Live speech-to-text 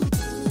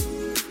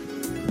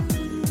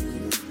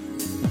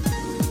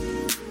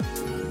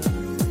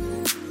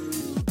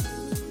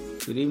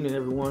Good evening,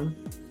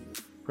 everyone.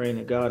 Praying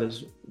that God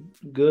is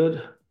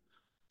good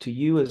to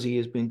you as he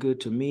has been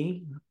good to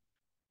me.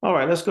 All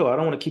right, let's go. I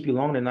don't want to keep you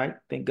long tonight. I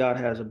think God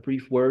has a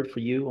brief word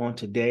for you on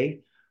today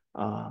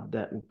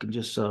that we can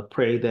just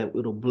pray that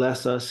it'll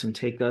bless us and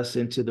take us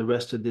into the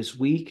rest of this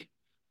week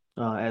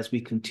as we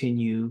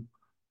continue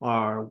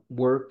our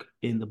work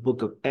in the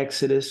book of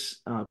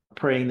Exodus,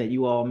 praying that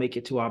you all make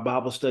it to our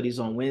Bible studies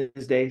on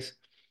Wednesdays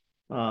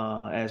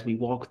as we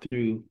walk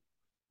through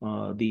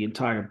the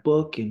entire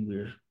book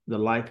and the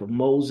life of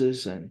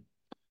Moses and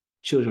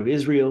children of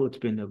Israel. It's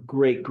been a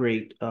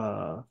great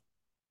uh,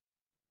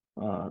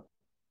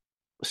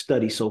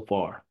 study so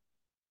far.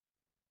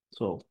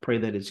 So pray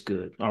that it's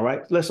good. All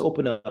right, let's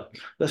open up.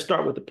 Let's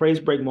start with the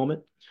praise break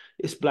moment.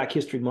 It's Black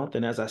History Month,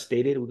 and as I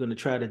stated, we're going to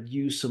try to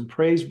use some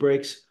praise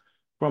breaks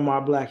from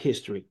our Black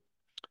history.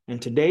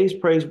 And today's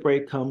praise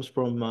break comes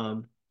from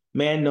a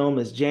man known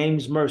as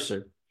James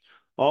Mercer,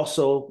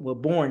 also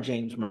born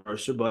James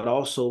Mercer, but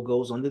also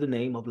goes under the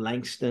name of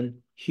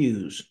Langston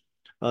Hughes.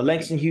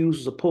 Langston Hughes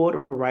was a poet,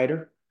 a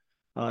writer,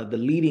 the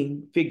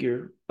leading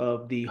figure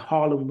of the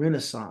Harlem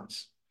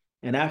Renaissance.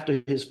 And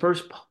after his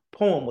first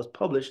poem was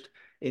published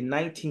in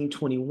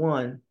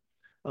 1921,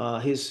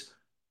 his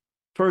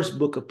first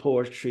book of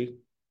poetry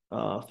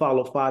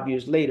followed 5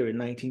 years later in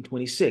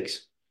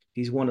 1926.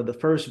 He's one of the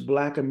first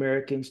Black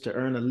Americans to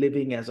earn a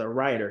living as a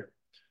writer.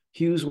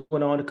 Hughes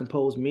went on to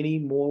compose many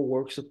more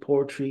works of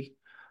poetry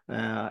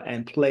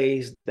and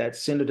plays that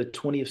centered the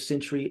 20th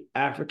century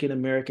African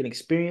American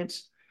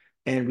experience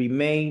and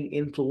remain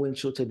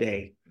influential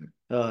today.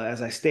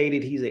 As I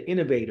stated, he's an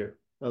innovator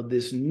of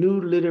this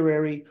new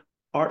literary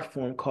art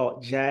form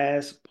called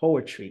jazz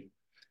poetry.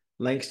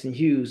 Langston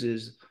Hughes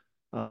is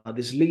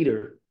this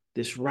leader,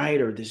 this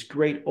writer, this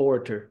great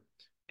orator.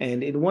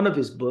 And in one of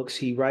his books,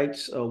 he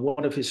writes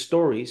one of his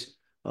stories,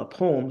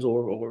 poems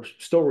or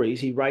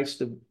stories. He writes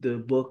the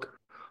book,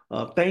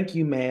 Thank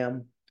You,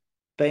 Ma'am,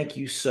 Thank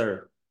You,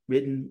 Sir,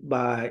 written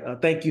by,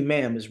 Thank You,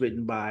 Ma'am is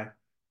written by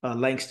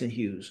Langston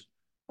Hughes.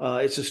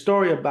 It's a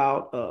story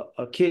about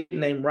a kid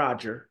named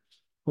Roger,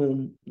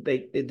 whom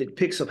it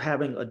depicts of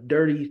having a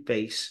dirty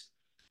face,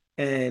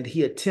 and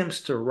he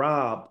attempts to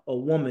rob a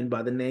woman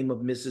by the name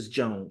of Mrs.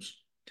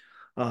 Jones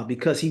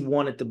because he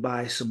wanted to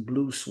buy some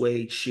blue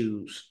suede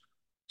shoes.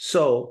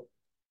 So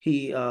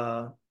he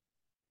intends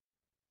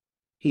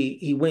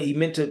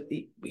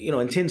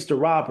to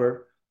rob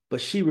her,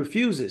 but she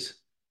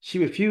refuses. She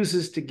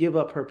refuses to give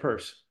up her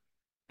purse.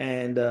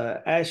 And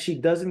as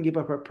she doesn't give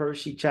up her purse,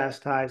 she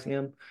chastises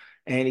him.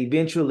 And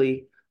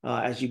eventually,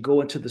 as you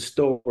go into the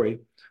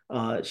story,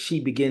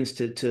 she begins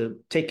to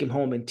take him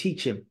home and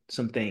teach him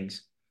some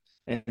things.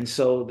 And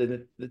so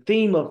the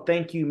theme of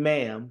Thank You,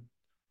 Ma'am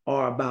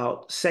are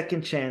about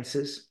second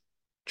chances,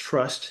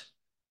 trust,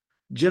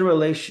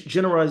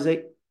 generational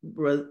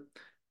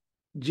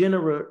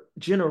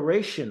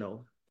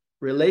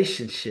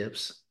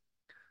relationships,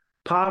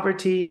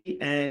 poverty,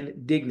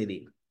 and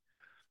dignity.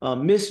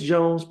 Miss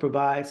Jones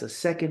provides a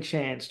second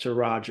chance to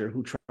Roger,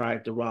 who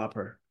tried to rob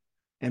her.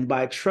 And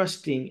by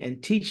trusting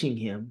and teaching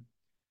him,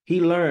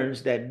 he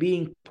learns that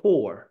being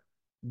poor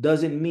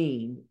doesn't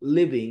mean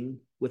living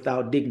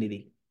without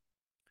dignity.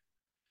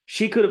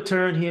 She could have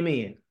turned him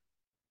in.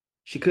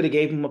 She could have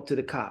gave him up to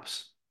the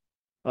cops.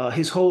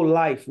 His whole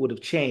life would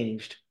have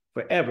changed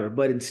forever.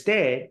 But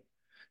instead,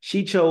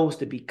 she chose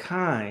to be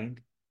kind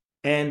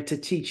and to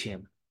teach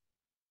him.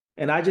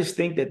 And I just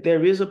think that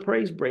there is a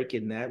praise break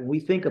in that when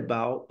we think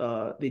about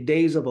the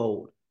days of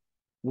old,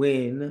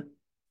 when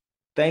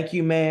thank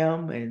you,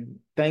 ma'am, and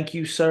thank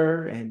you,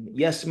 sir, and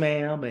yes,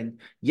 ma'am, and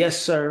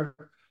yes, sir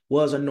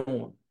was a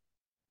norm.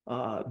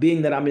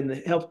 Being that I'm in the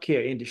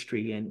healthcare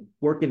industry and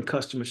work in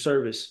customer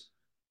service,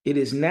 it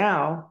is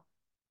now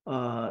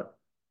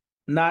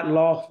not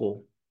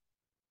lawful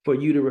for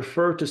you to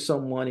refer to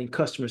someone in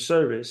customer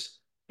service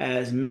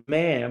as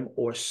ma'am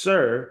or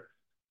sir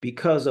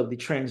because of the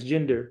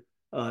transgender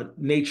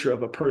nature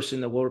of a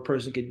person, of what a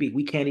person could be.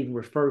 We can't even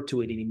refer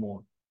to it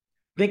anymore.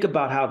 Think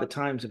about how the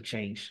times have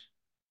changed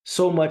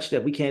so much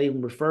that we can't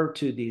even refer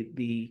to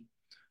the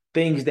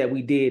things that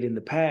we did in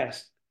the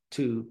past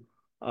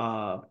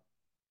uh,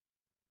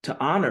 to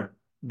honor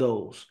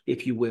those,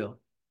 if you will.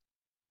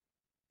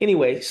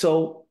 Anyway,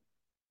 so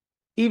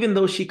even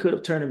though she could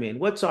have turned him in,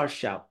 what's our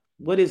shout?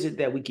 What is it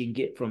that we can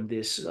get from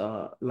this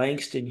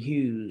Langston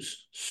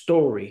Hughes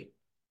story?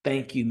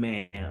 Thank you,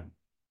 ma'am.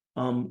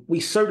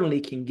 We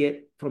certainly can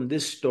get from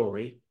this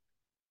story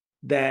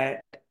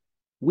that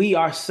we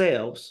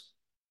ourselves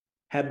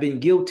have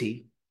been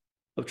guilty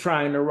of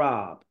trying to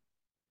rob.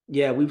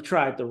 Yeah, we've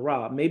tried to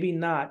rob. Maybe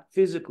not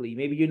physically.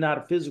 Maybe you're not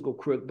a physical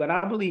crook, but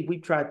I believe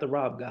we've tried to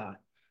rob God.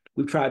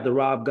 We've tried to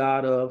rob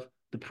God of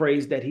the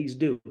praise that he's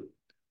due.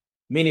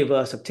 Many of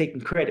us have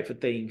taken credit for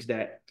things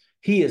that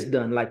he has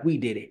done like we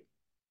did it.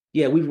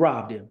 Yeah, we've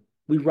robbed him.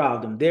 We've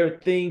robbed him. There are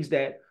things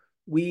that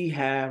we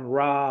have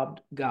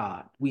robbed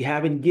God. We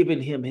haven't given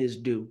him his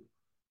due.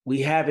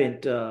 We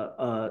haven't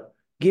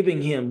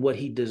given him what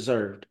he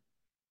deserved.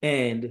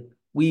 And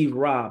we've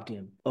robbed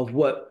him of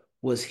what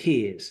was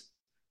his.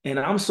 And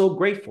I'm so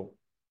grateful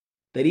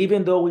that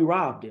even though we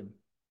robbed him,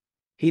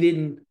 he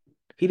didn't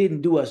he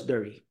didn't do us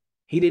dirty.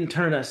 He didn't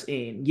turn us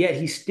in. Yet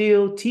he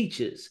still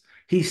teaches.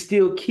 He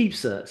still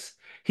keeps us.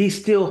 He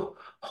still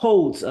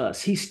holds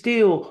us. He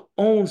still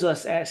owns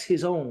us as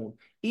his own,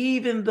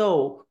 even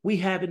though we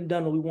haven't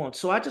done what we want.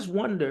 So I just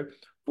wonder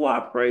for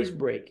our praise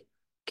break,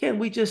 can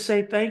we just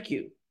say thank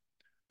you?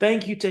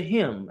 Thank you to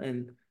him.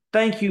 And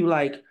thank you,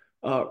 like,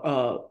 uh,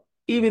 uh,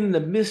 even in the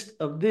midst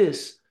of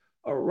this,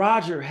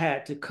 Roger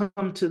had to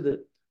come to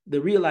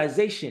the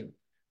realization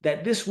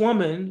that this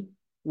woman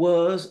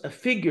was a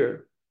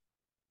figure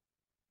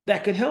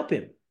that could help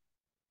him.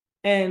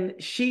 And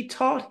she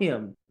taught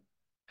him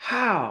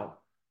how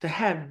to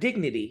have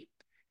dignity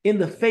in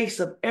the face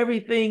of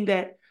everything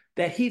that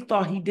he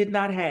thought he did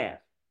not have.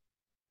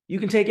 You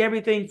can take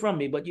everything from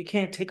me, but you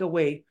can't take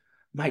away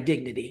my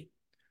dignity.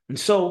 And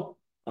so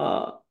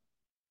I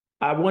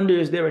wonder,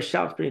 is there a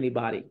shout for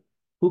anybody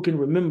who can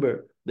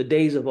remember the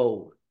days of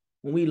old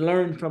when we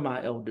learned from our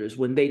elders,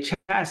 when they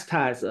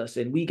chastised us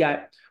and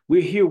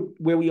we're here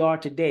where we are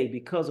today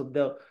because of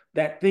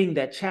that thing,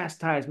 that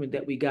chastisement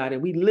that we got,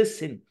 and we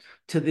listened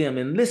to them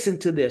and listened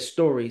to their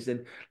stories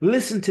and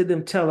listened to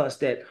them tell us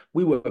that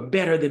we were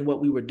better than what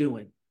we were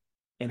doing.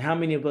 And how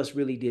many of us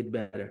really did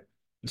better?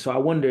 And so I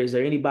wonder, is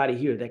there anybody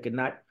here that could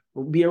not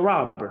be a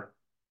robber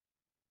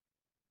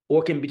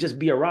or can just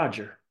be a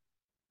Roger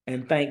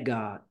and thank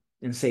God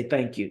and say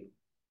thank you?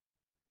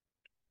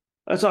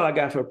 That's all I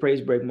got for a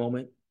praise break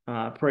moment.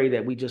 I pray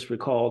that we just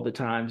recall the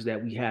times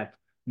that we have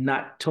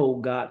not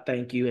told God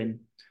thank you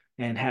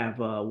and have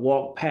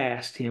walked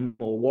past him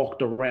or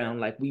walked around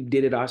like we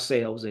did it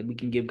ourselves, and we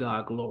can give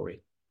God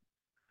glory.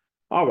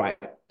 All right.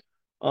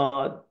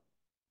 Uh,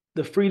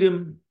 the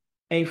Freedom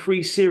Ain't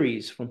Free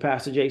series from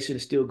Pastor Jason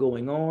is still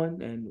going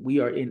on, and we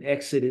are in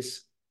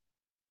Exodus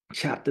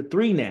chapter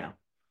 3 now.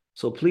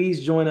 So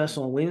please join us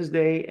on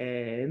Wednesday,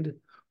 and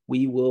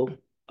we will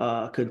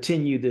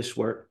continue this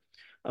work.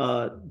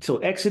 So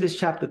Exodus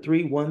chapter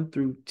 3,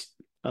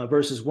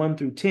 verses 1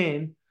 through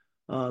 10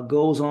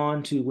 goes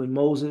on to when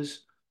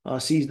Moses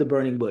sees the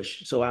burning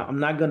bush. So I'm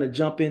not going to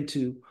jump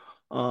into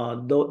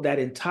that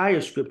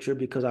entire scripture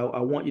because I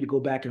want you to go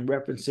back and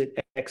reference it,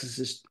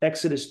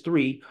 Exodus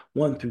 3,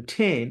 1 through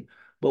 10.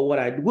 But what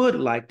I would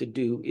like to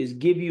do is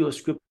give you a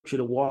scripture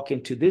to walk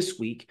into this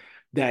week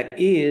that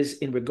is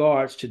in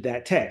regards to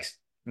that text.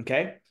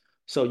 Okay.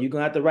 So you're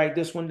going to have to write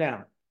this one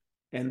down.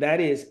 And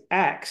that is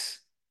Acts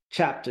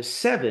chapter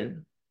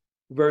 7,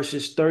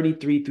 verses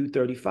 33 through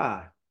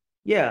 35.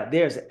 Yeah,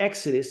 there's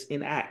Exodus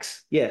in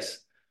Acts. Yes.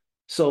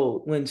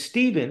 So when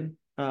Stephen,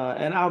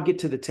 and I'll get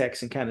to the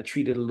text and kind of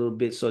treat it a little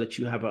bit so that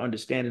you have an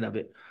understanding of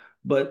it.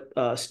 But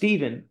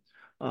Stephen,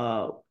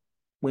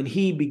 when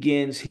he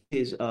begins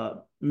his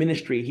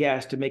ministry, he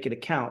has to make an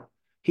account.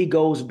 He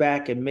goes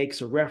back and makes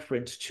a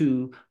reference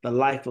to the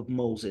life of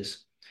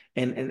Moses.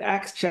 And in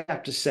Acts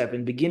chapter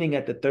 7, beginning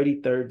at the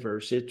 33rd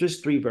verse, it's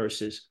just 3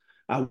 verses.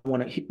 I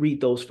want to read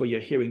those for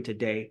your hearing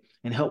today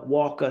and help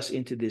walk us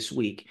into this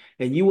week.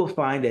 And you will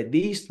find that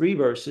these 3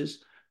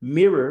 verses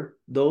mirror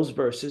those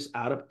verses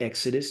out of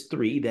Exodus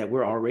 3 that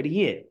we're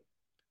already in.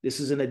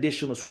 This is an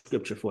additional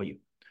scripture for you.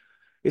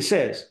 It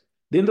says,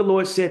 "Then the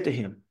Lord said to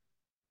him,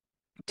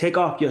 'Take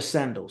off your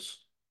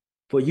sandals,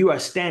 for you are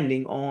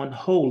standing on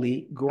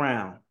holy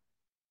ground.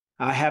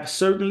 I have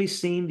certainly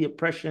seen the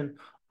oppression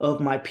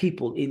of my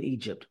people in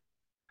Egypt.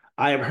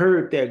 I have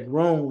heard their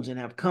groans and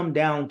have come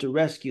down to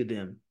rescue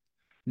them.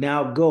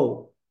 Now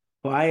go,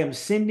 for I am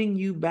sending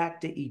you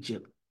back to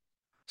Egypt.'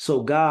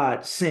 So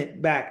God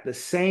sent back the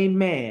same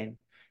man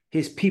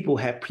his people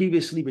had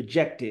previously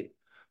rejected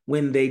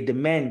when they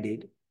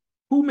demanded,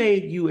 'Who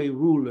made you a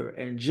ruler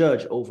and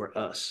judge over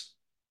us?'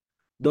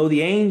 Though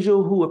the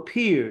angel who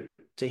appeared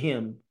to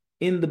him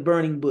in the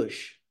burning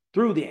bush,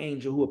 through the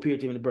angel who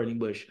appeared to him in the burning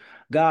bush,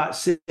 God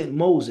sent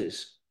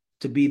Moses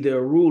to be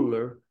their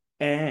ruler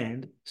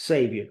and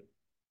savior."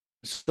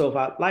 So if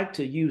I'd like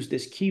to use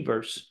this key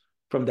verse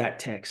from that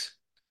text,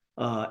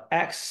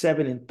 Acts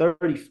 7 and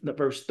 30,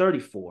 verse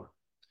 34,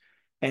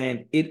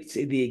 and it's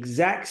the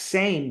exact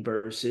same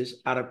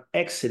verses out of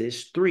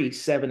Exodus 3,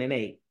 7 and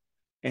 8.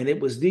 And it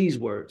was these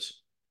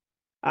words: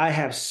 "I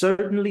have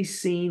certainly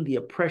seen the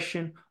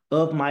oppression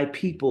of my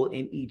people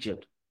in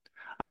Egypt.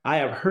 I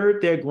have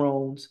heard their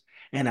groans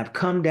and have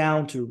come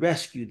down to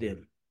rescue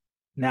them.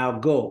 Now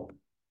go,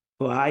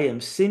 for I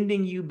am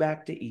sending you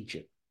back to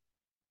Egypt."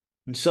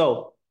 And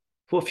so,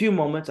 for a few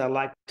moments, I'd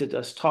like to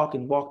just talk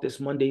and walk this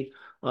Monday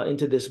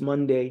into this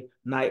Monday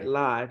night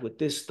live with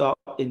this thought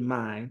in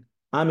mind.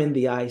 I'm in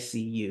the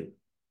ICU.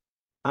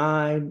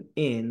 I'm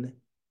in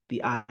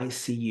the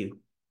ICU.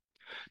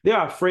 There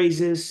are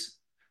phrases,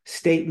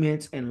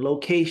 statements, and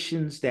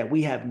locations that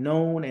we have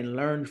known and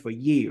learned for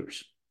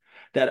years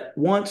that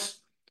once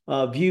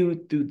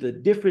viewed through the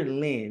different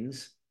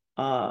lens,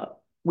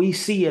 we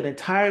see an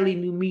entirely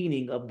new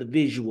meaning of the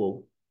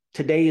visual.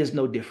 Today is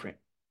no different.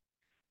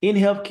 In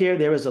healthcare,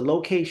 there is a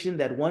location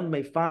that one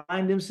may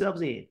find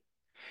themselves in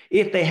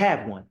if they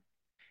have one.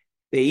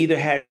 They either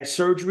had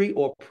surgery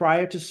or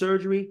prior to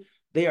surgery,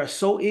 they are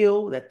so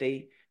ill that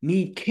they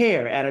need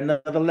care at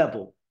another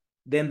level.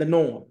 than the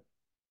norm.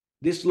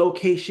 This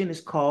location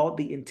is called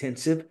the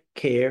intensive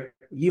care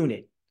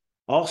unit,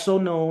 also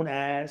known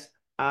as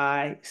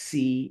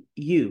ICU.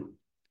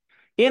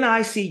 In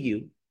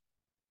ICU,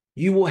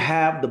 you will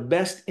have the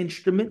best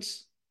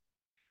instruments,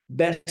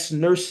 best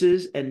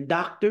nurses and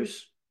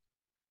doctors,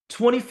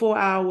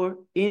 24-hour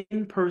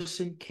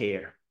in-person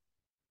care.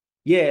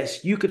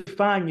 Yes, you could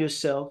find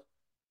yourself,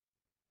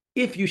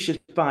 if you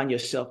should find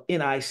yourself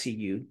in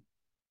ICU,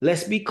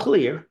 let's be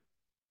clear,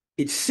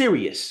 it's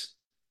serious.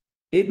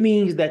 It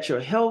means that your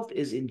health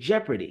is in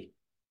jeopardy,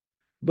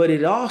 but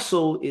it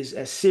also is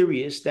as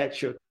serious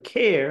that your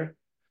care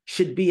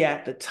should be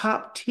at the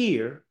top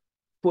tier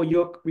for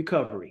your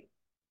recovery.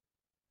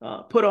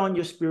 Put on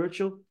your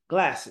spiritual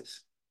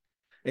glasses,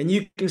 and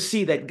you can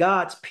see that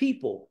God's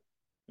people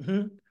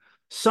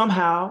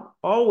somehow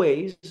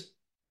always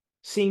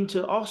seem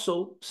to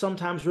also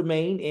sometimes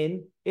remain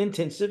in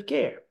intensive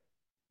care.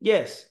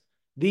 Yes,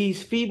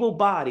 these feeble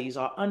bodies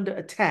are under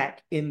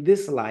attack in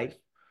this life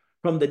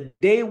from the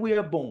day we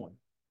are born,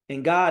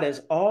 and God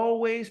has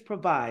always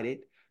provided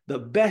the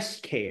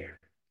best care,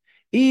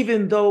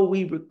 even though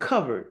we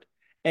recovered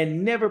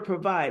and never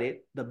provided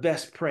the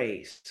best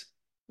praise.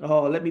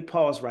 Oh, let me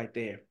pause right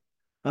there.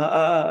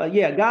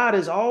 Yeah, God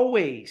has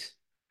always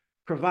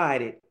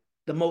provided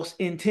the most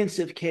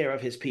intensive care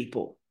of his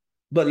people.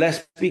 But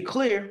let's be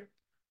clear,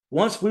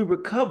 once we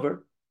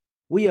recover,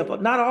 we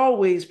have not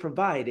always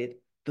provided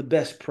the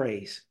best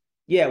praise.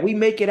 Yeah, we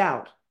make it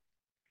out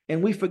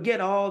and we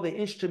forget all the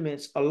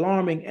instruments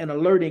alarming and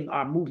alerting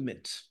our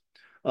movements.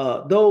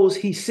 Those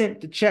he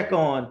sent to check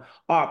on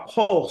our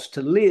pulse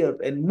to live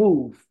and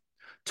move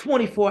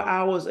 24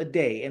 hours a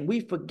day. And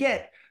we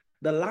forget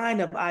the line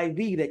of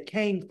IV that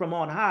came from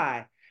on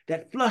high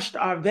that flushed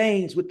our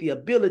veins with the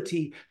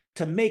ability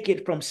to make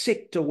it from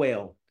sick to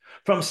well,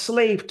 from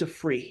slave to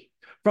free,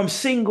 from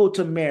single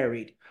to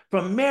married,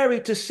 from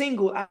married to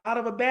single out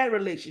of a bad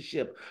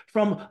relationship,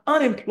 from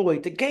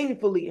unemployed to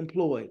gainfully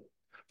employed,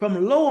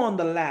 from low on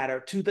the ladder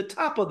to the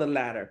top of the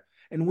ladder.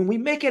 And when we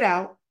make it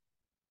out,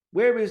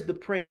 where is the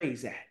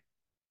praise at?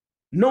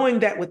 Knowing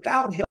that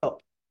without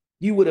help,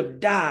 you would have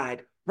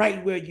died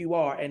right where you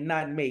are and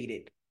not made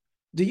it.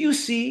 Do you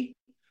see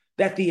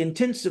that the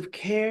intensive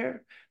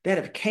care that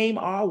have came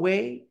our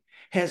way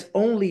has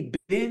only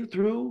been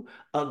through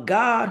a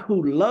God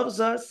who loves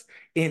us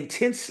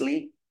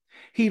intensely?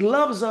 He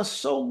loves us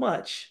so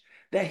much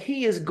that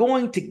he is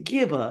going to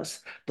give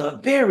us the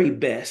very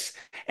best.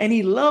 And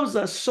he loves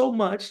us so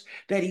much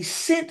that he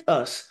sent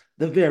us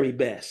the very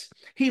best.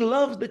 He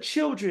loves the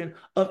children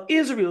of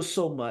Israel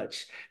so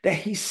much that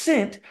he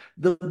sent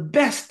the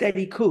best that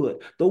he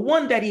could, the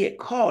one that he had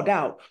called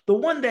out, the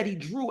one that he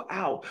drew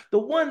out, the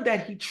one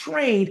that he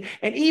trained.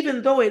 And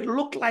even though it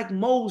looked like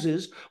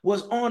Moses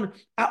was on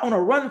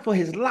a run for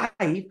his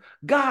life,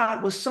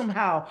 God was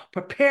somehow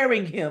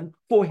preparing him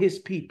for his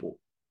people.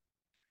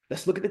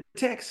 Let's look at the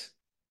text.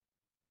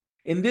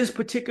 In this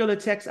particular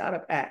text out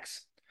of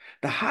Acts,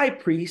 the high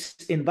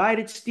priest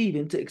invited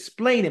Stephen to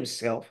explain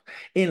himself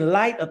in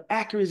light of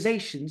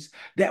accusations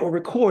that were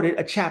recorded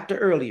a chapter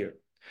earlier.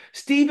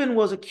 Stephen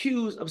was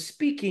accused of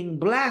speaking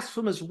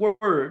blasphemous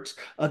words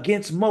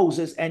against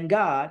Moses and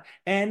God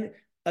and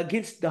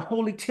against the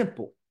holy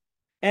temple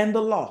and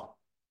the law.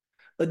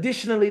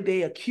 Additionally,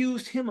 they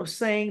accused him of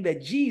saying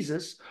that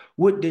Jesus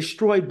would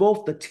destroy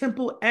both the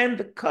temple and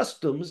the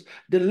customs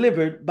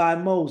delivered by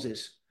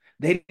Moses.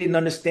 They didn't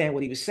understand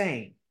what he was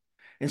saying.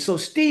 And so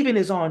Stephen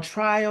is on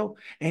trial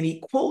and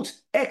he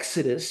quotes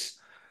Exodus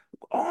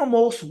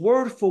almost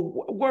word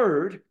for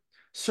word.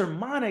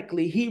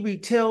 Sermonically, he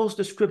retells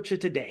the scripture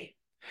today.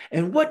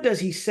 And what does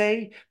he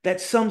say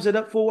that sums it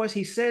up for us?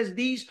 He says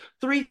these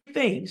three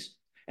things,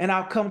 and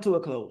I'll come to a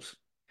close.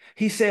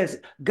 He says,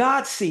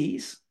 God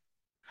sees,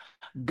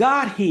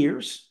 God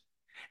hears,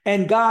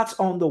 and God's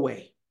on the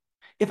way.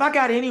 If I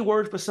got any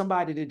word for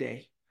somebody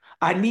today,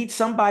 I need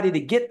somebody to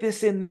get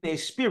this in their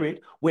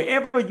spirit,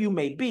 wherever you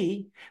may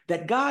be,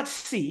 that God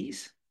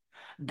sees,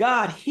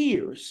 God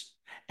hears,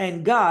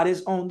 and God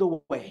is on the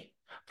way.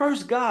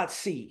 First, God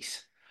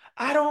sees.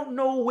 I don't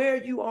know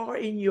where you are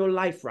in your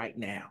life right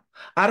now.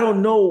 I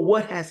don't know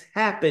what has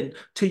happened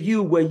to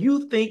you where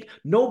you think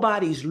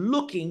nobody's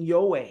looking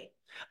your way.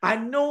 I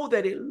know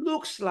that it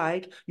looks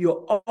like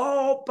you're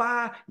all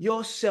by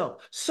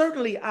yourself.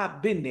 Certainly,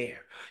 I've been there.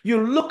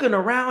 You're looking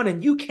around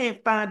and you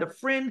can't find a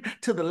friend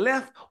to the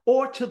left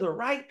or to the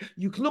right.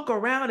 You look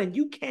around and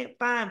you can't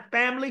find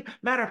family.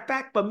 Matter of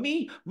fact, for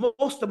me,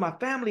 most of my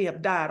family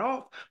have died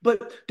off.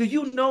 But do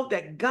you know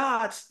that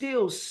God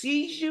still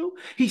sees you?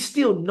 He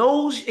still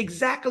knows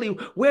exactly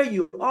where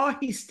you are.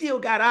 He still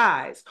got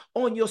eyes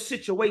on your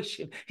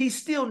situation. He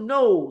still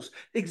knows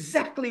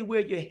exactly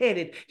where you're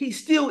headed. He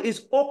still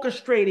is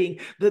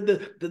orchestrating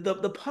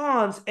the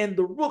pawns and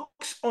the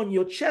rooks on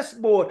your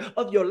chessboard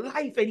of your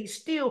life. And he's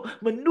still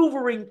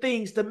maneuvering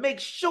things to make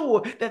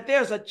sure that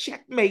there's a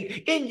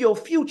checkmate in your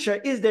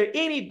future. Is there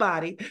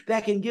anybody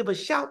that can give a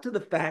shout to the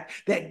fact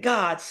that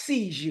God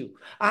sees you?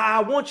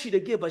 I want you to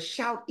give a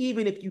shout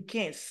even if you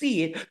can't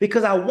see it,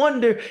 because I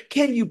wonder,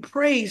 can you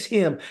praise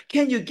him?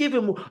 Can you give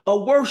him a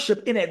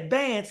worship in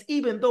advance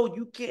even though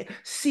you can't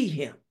see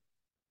him?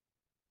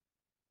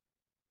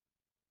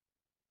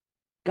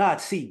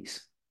 God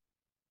sees.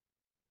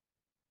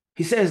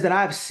 He says that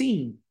I've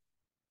seen.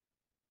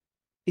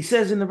 He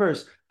says in the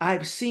verse,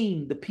 I've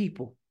seen the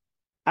people.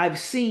 I've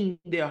seen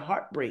their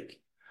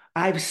heartbreak.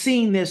 I've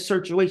seen their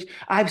situation.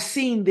 I've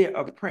seen their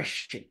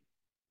oppression.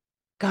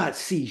 God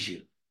sees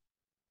you.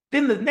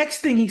 Then the next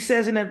thing he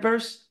says in that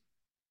verse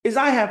is,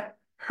 I have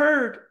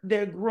heard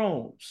their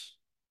groans.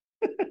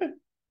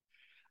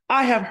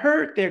 I have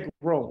heard their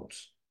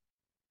groans.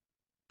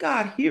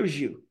 God hears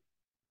you.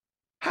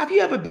 Have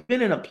you ever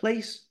been in a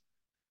place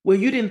where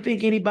you didn't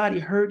think anybody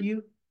heard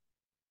you?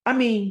 I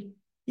mean,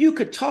 you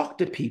could talk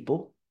to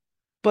people,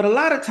 but a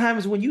lot of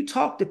times when you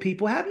talk to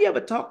people, have you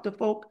ever talked to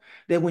folk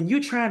that when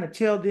you're trying to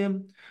tell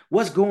them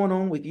what's going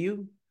on with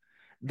you,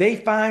 they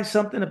find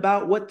something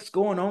about what's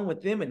going on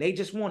with them and they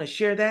just want to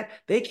share that?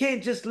 They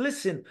can't just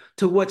listen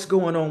to what's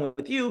going on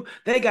with you.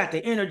 They got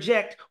to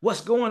interject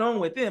what's going on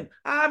with them.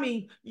 I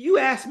mean, you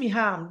ask me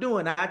how I'm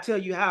doing, I tell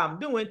you how I'm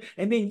doing,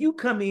 and then you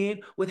come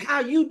in with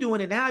how you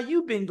doing and how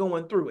you've been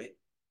going through it.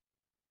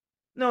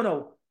 No,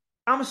 no.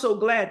 I'm so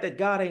glad that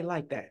God ain't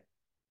like that.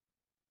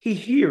 He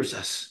hears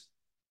us.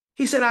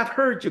 He said, I've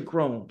heard your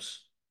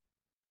groans.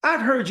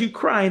 I've heard you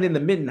crying in the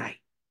midnight.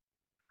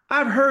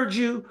 I've heard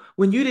you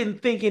when you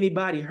didn't think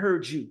anybody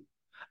heard you.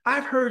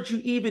 I've heard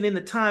you even in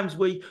the times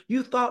where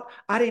you thought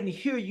I didn't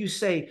hear you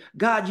say,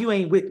 God, you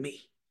ain't with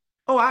me.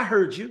 Oh, I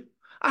heard you.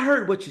 I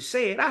heard what you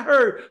said. I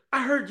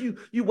heard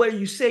you where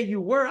you say you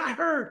were. I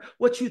heard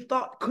what you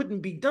thought couldn't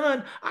be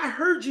done. I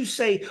heard you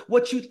say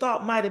what you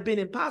thought might have been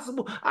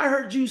impossible. I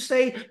heard you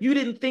say you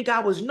didn't think I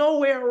was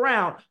nowhere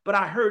around, but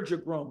I heard your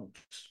groans.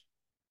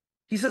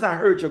 He says, I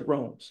heard your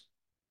groans.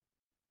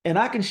 And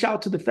I can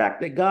shout to the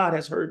fact that God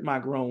has heard my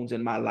groans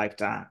in my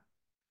lifetime.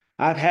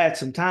 I've had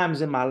some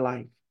times in my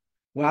life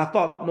where I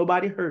thought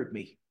nobody heard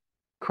me,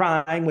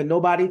 crying when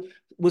nobody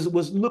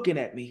was looking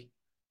at me.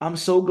 I'm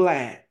so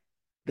glad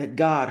that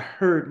God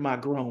heard my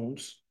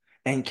groans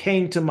and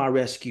came to my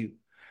rescue.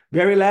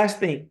 Very last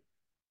thing,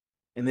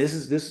 and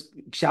this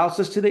shouts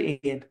us to the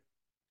end,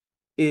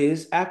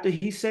 is after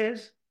he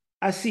says,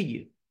 I see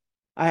you.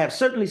 I have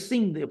certainly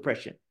seen the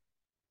oppression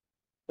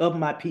of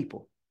my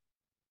people.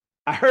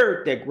 I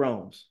heard their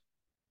groans.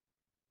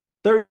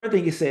 Third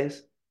thing he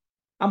says,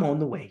 I'm on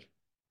the way.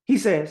 He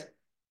says,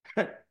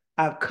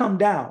 I've come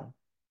down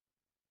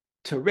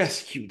to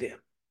rescue them.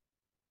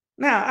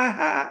 Now,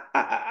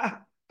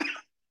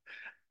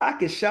 I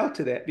can shout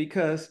to that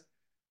because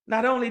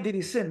not only did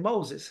he send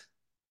Moses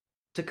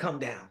to come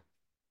down,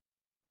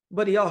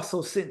 but he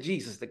also sent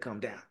Jesus to come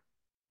down.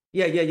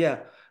 Yeah, yeah, yeah.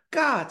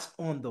 God's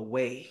on the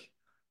way.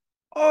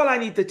 All I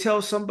need to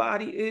tell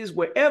somebody is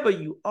wherever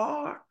you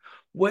are,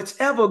 what's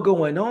ever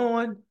going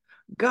on,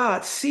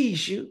 God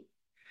sees you.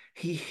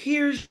 He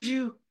hears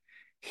you.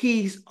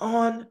 He's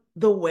on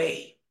the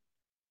way.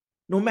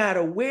 No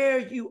matter where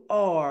you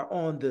are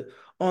on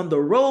the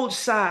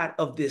roadside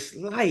of this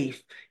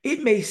life,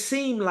 it may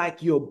seem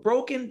like you're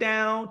broken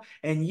down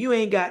and you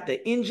ain't got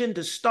the engine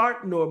to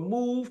start nor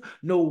move,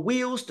 no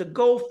wheels to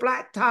go,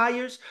 flat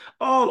tires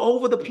all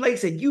over the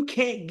place, and you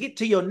can't get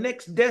to your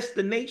next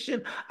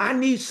destination. I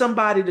need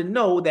somebody to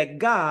know that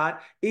God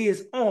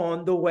is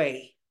on the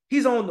way.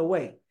 He's on the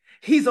way.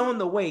 He's on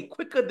the way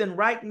quicker than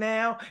right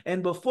now.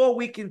 And before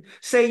we can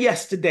say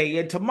yesterday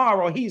and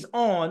tomorrow, he's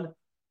on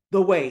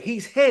the way.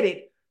 He's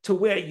headed to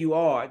where you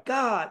are.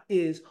 God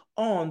is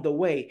on the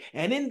way.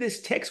 And in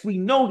this text, we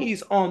know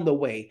he's on the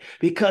way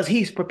because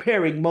he's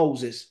preparing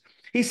Moses.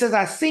 He says,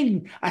 I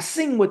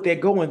seen what they're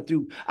going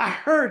through. I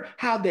heard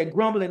how they're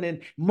grumbling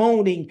and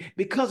moaning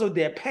because of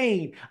their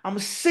pain. I'm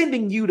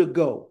sending you to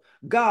go.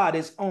 God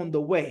is on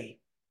the way.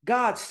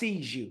 God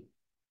sees you.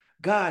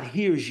 God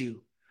hears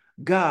you.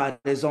 God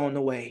is on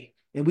the way.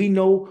 And we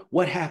know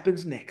what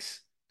happens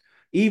next.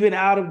 Even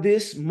out of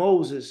this,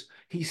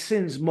 he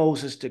sends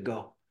Moses to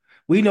go.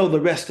 We know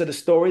the rest of the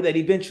story, that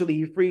eventually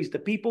he frees the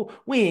people.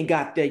 We ain't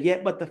got there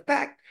yet, but the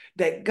fact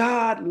that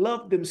God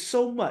loved them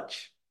so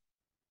much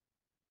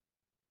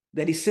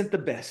that he sent the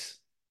best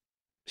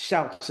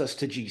shouts us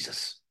to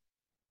Jesus.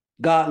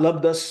 God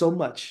loved us so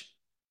much,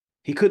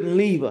 he couldn't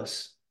leave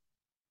us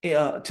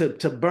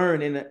to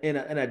burn in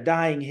a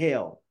dying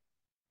hell.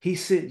 He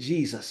sent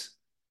Jesus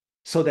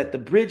so that the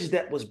bridge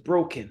that was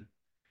broken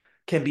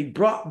can be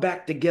brought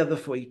back together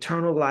for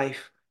eternal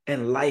life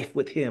and life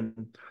with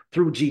him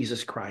through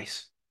Jesus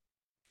Christ.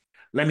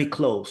 Let me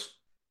close.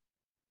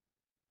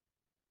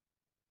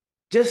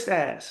 Just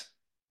as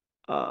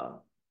uh,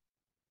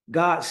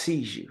 God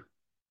sees you,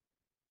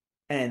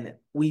 and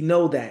we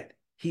know that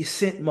he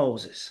sent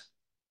Moses,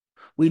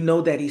 we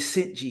know that he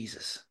sent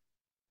Jesus.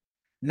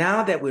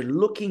 Now that we're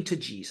looking to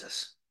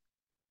Jesus,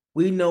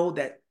 we know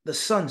that the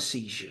Son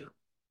sees you.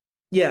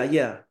 Yeah,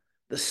 yeah,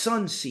 the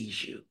Son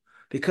sees you.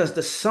 because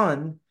the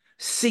Son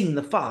seen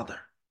the Father.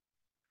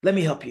 Let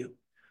me help you.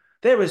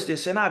 There is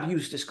this, and I've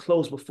used this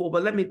close before,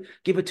 but let me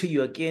give it to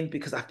you again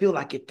because I feel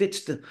like it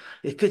fits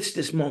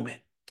this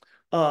moment.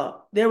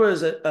 There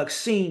was a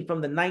scene from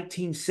the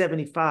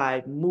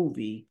 1975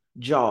 movie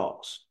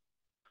Jaws.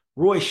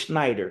 Roy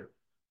Schneider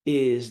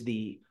is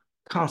the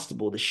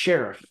constable, the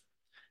sheriff,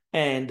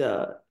 and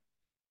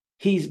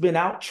he's been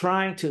out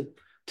trying to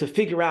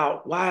figure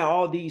out why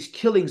all these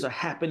killings are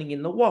happening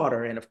in the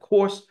water. And of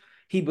course,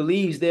 he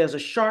believes there's a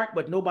shark,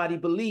 but nobody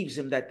believes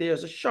him that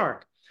there's a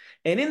shark.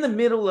 And in the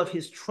middle of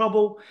his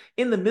trouble,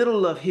 in the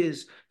middle of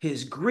his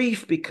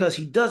grief because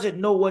he doesn't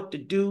know what to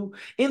do,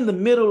 in the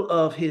middle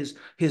of his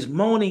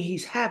moaning,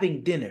 he's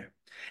having dinner.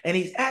 And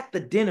he's at the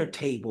dinner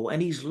table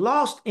and he's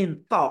lost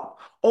in thought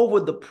over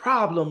the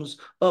problems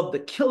of the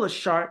killer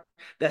shark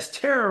that's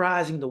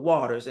terrorizing the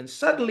waters. And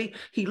suddenly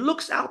he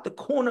looks out the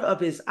corner of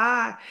his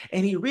eye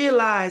and he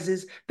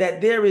realizes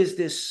that there is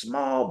this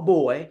small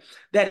boy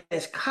that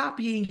is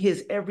copying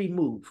his every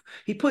move.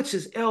 He puts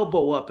his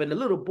elbow up and the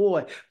little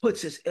boy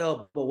puts his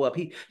elbow up.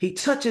 He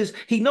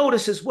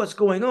notices what's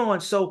going on.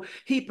 So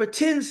he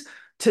pretends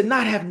to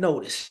not have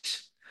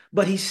noticed.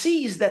 But he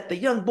sees that the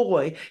young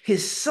boy,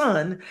 his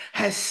son,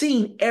 has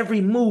seen every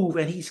move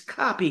and he's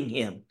copying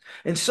him.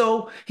 And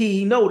so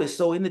he noticed.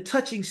 So in the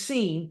touching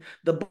scene,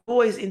 the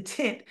boy's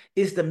intent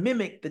is to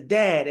mimic the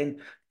dad.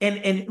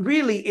 And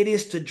really it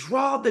is to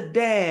draw the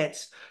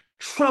dad's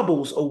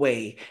troubles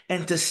away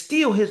and to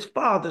steal his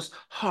father's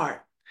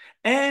heart.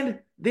 And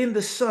then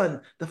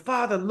the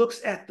father looks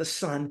at the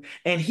son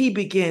and he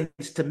begins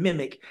to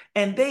mimic.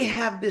 And they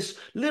have this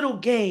little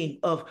game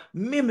of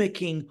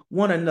mimicking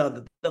one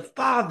another. The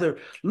father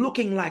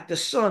looking like the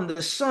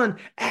son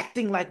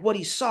acting like what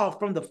he saw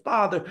from the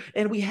father.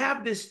 And we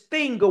have this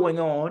thing going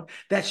on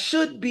that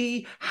should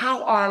be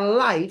how our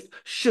life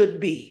should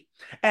be.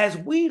 As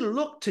we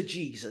look to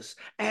Jesus,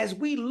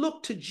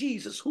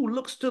 who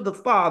looks to the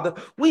Father,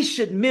 we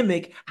should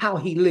mimic how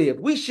he lived.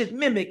 We should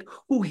mimic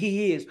who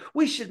he is.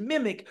 We should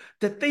mimic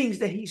the things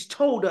that he's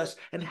told us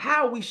and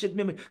how we should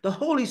mimic. The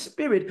Holy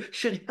Spirit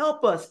should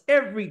help us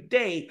every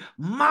day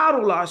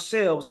model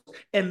ourselves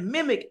and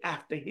mimic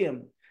after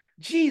him.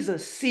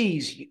 Jesus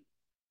sees you.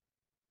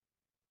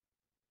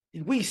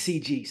 And we see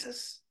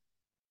Jesus.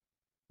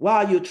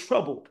 While you're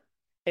troubled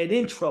and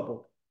in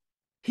trouble,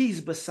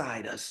 he's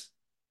beside us.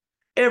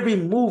 Every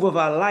move of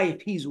our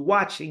life, he's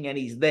watching and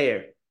he's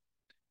there.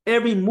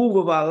 Every move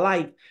of our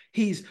life,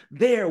 he's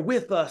there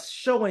with us,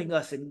 showing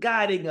us and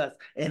guiding us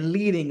and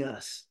leading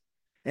us.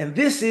 And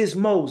this is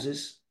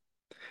Moses.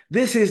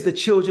 This is the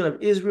children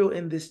of Israel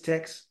in this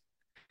text.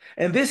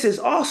 And this is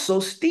also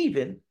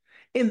Stephen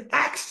in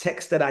Acts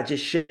text that I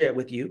just shared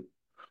with you,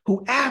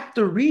 who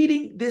after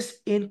reading this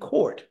in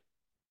court,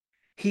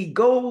 he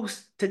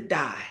goes to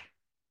die.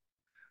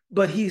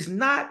 But he's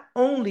not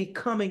only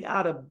coming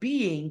out of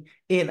being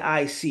in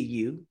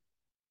ICU,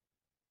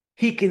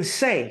 he can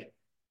say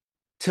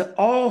to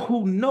all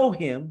who know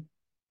him,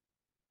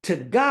 to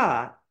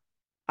God,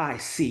 I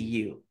see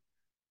you.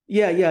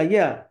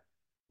 Yeah.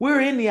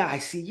 We're in the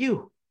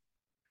ICU.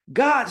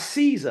 God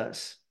sees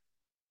us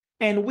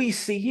and we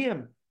see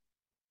him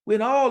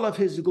in all of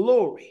his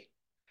glory,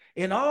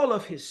 in all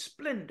of his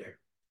splendor,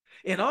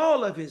 in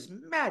all of his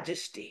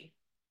majesty.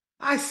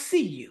 I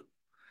see you.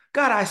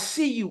 God, I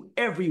see you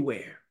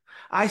everywhere.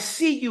 I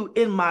see you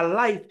in my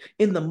life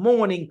in the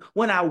morning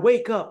when I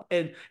wake up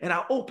and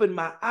I open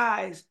my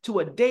eyes to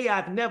a day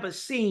I've never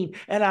seen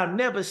and I'll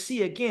never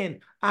see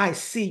again. I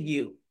see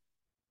you.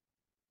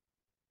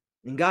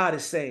 And God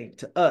is saying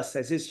to us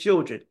as his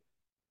children,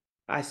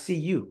 I see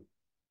you.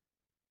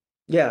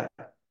 Yeah,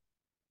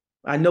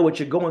 I know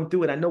what you're going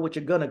through and I know what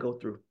you're going to go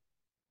through.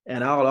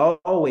 And I'll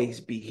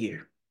always be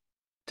here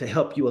to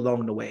help you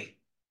along the way.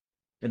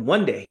 And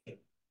one day,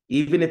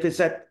 even if it's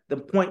at the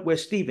point where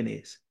Stephen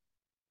is,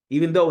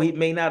 even though he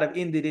may not have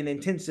ended in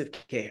intensive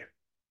care,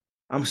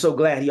 I'm so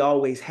glad he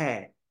always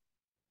had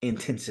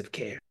intensive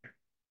care.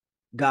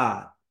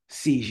 God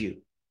sees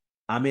you.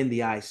 I'm in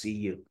the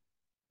ICU,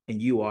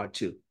 and you are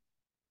too.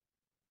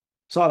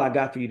 That's all I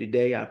got for you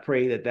today. I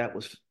pray that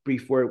was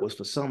brief word was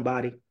for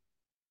somebody.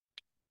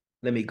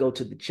 Let me go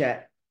to the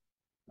chat.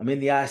 I'm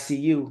in the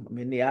ICU. I'm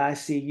in the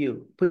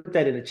ICU. Put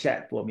that in the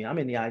chat for me. I'm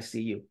in the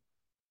ICU.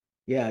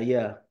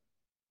 Yeah.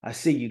 I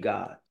see you,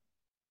 God.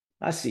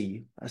 I see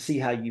you. I see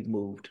how you've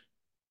moved,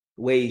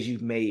 ways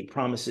you've made,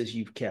 promises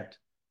you've kept.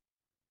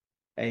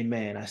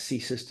 Amen. I see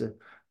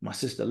my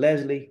sister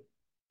Leslie.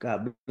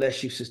 God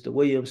bless you, Sister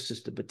Williams,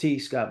 Sister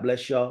Batiste. God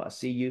bless y'all. I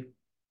see you.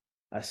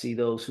 I see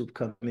those who've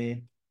come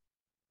in.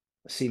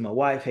 I see my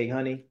wife. Hey,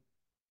 honey.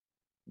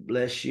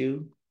 Bless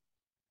you.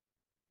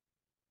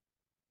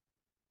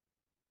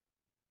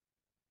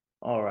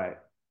 All right.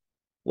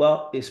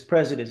 Well, it's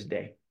President's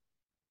Day.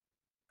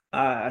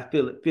 I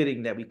feel it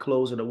fitting that we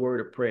close in a word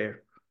of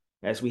prayer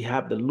as we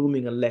have the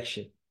looming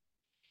election.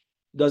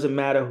 Doesn't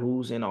matter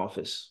who's in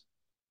office.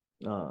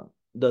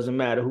 Doesn't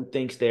matter who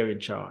thinks they're in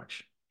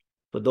charge.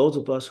 For those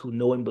of us who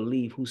know and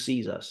believe, who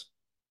sees us,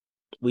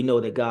 we know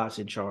that God's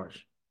in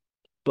charge.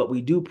 But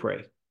we do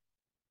pray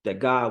that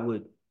God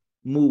would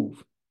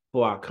move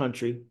for our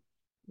country,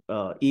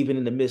 even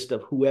in the midst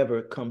of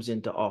whoever comes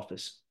into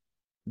office.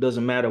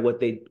 Doesn't matter what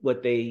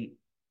they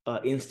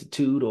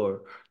institute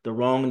or the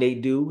wrong they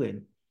do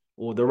and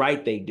or the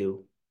right they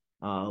do.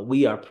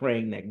 We are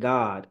praying that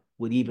God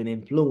would even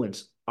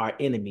influence our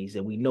enemies,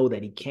 and we know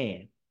that He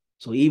can.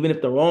 So even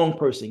if the wrong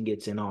person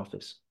gets in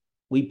office,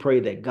 we pray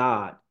that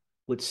God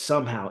would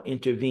somehow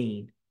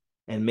intervene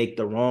and make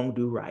the wrong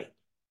do right.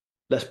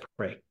 Let's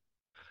pray.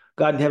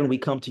 God in heaven, we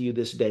come to you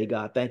this day,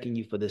 God, thanking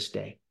you for this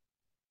day,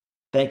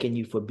 thanking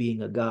you for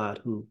being a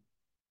God who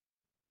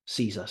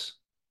sees us,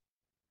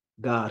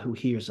 God who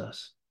hears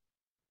us,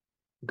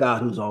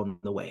 God who's on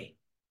the way.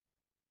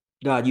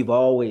 God, you've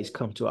always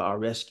come to our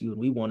rescue,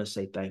 and we want to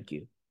say thank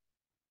you.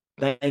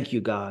 Thank you,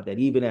 God, that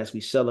even as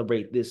we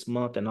celebrate this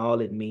month and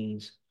all it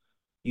means,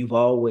 you've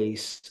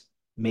always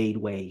made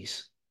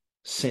ways,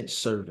 sent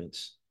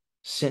servants,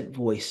 sent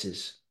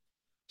voices,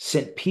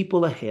 sent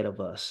people ahead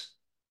of us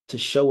to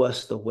show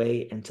us the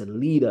way and to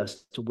lead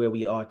us to where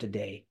we are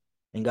today.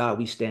 And God,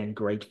 we stand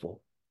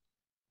grateful.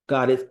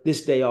 God,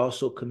 this day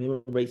also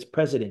commemorates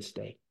President's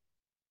Day.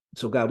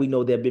 So, God, we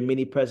know there have been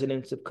many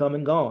presidents have come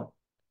and gone,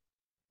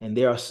 and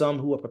there are some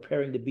who are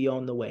preparing to be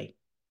on the way.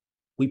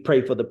 We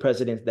pray for the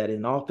president that is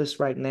in office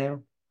right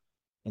now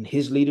and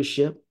his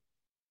leadership,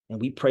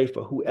 and we pray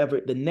for whoever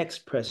the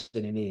next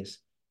president is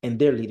and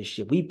their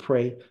leadership. We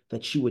pray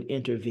that you would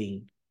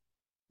intervene.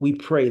 We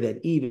pray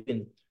that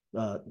even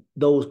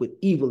those with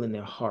evil in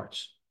their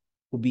hearts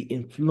will be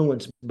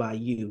influenced by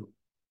you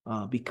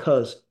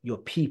because your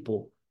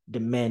people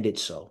demanded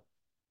so.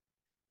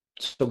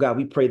 So, God,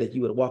 we pray that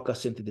you would walk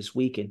us into this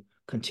week and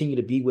continue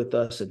to be with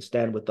us and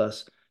stand with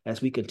us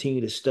as we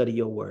continue to study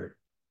your word.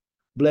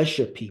 Bless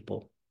your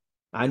people.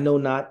 I know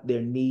not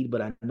their need,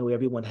 but I know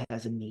everyone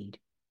has a need.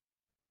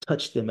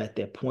 Touch them at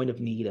their point of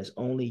need as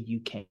only you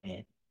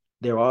can.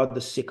 There are the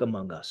sick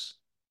among us.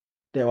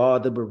 There are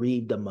the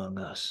bereaved among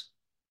us.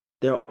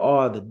 There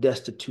are the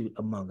destitute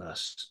among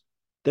us.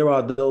 There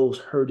are those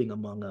hurting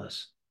among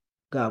us.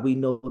 God, we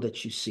know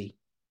that you see.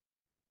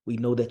 We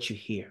know that you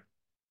hear.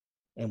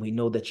 And we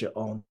know that you're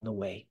on the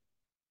way.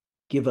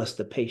 Give us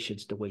the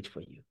patience to wait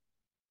for you.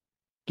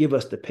 Give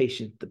us the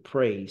patience to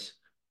praise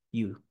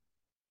you,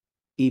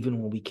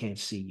 even when we can't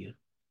see you.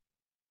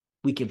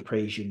 We can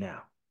praise you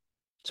now.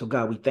 So,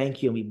 God, we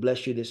thank you and we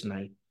bless you this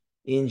night.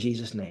 In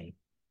Jesus' name,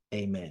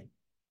 amen.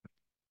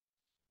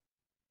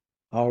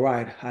 All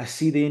right. I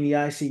see the in the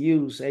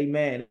ICUs.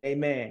 Amen.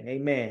 Amen.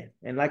 Amen.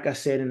 And like I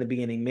said in the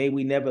beginning, may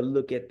we never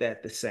look at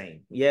that the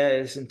same. Yeah,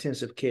 it's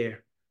intensive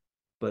care,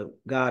 but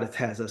God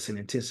has us in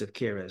intensive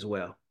care as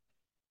well.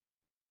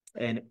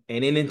 And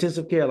in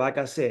intensive care, like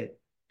I said,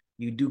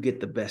 you do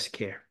get the best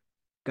care.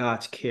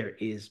 God's care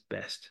is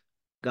best.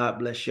 God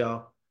bless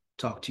y'all.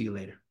 Talk to you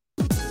later.